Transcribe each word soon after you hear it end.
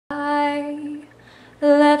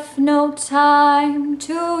no time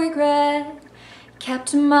to regret.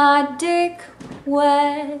 Kept my dick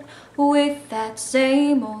wet with that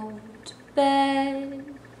same old bed.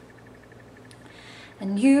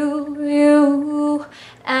 And you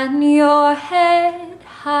and your head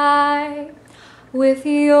high, with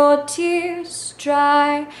your tears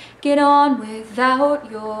dry, get on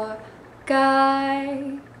without your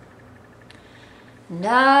guy. And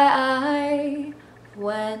I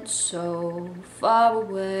went so far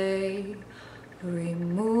away,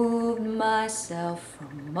 removed myself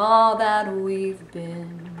from all that we've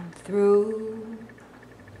been through.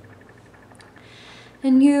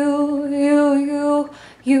 And you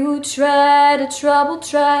tread a troubled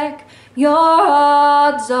track. Your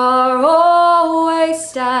odds are always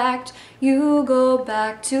stacked. You go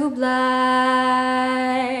back to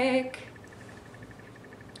black.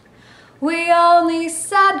 We only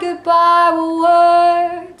said goodbye with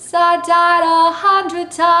words. I died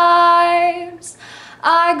 100 times.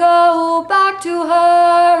 I go back to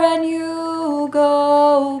her and you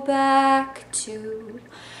go back to,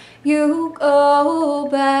 you go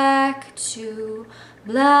back to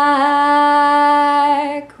black.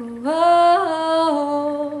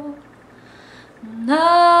 Whoa. No,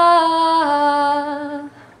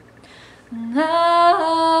 no.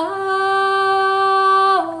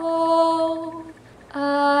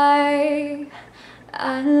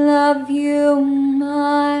 I love you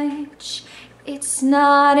much, it's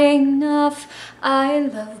not enough. I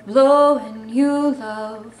love blow and you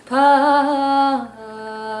love puff.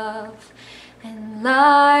 And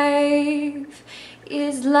life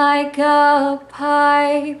is like a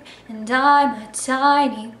pipe, and I'm a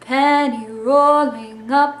tiny penny rolling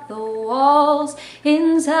up the walls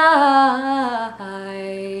inside.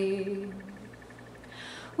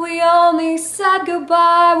 We only said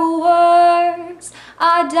goodbye with words.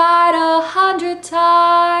 I died 100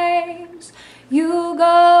 times. You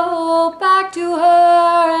go back to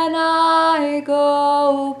her and I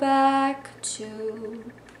go back to.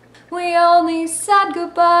 We only said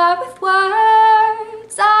goodbye with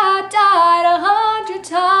words. I died 100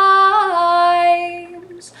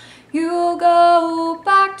 times. You go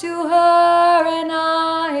back to her and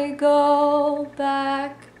I go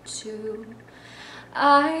back to.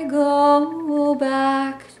 I go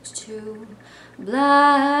back to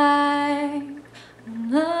black.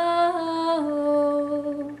 No.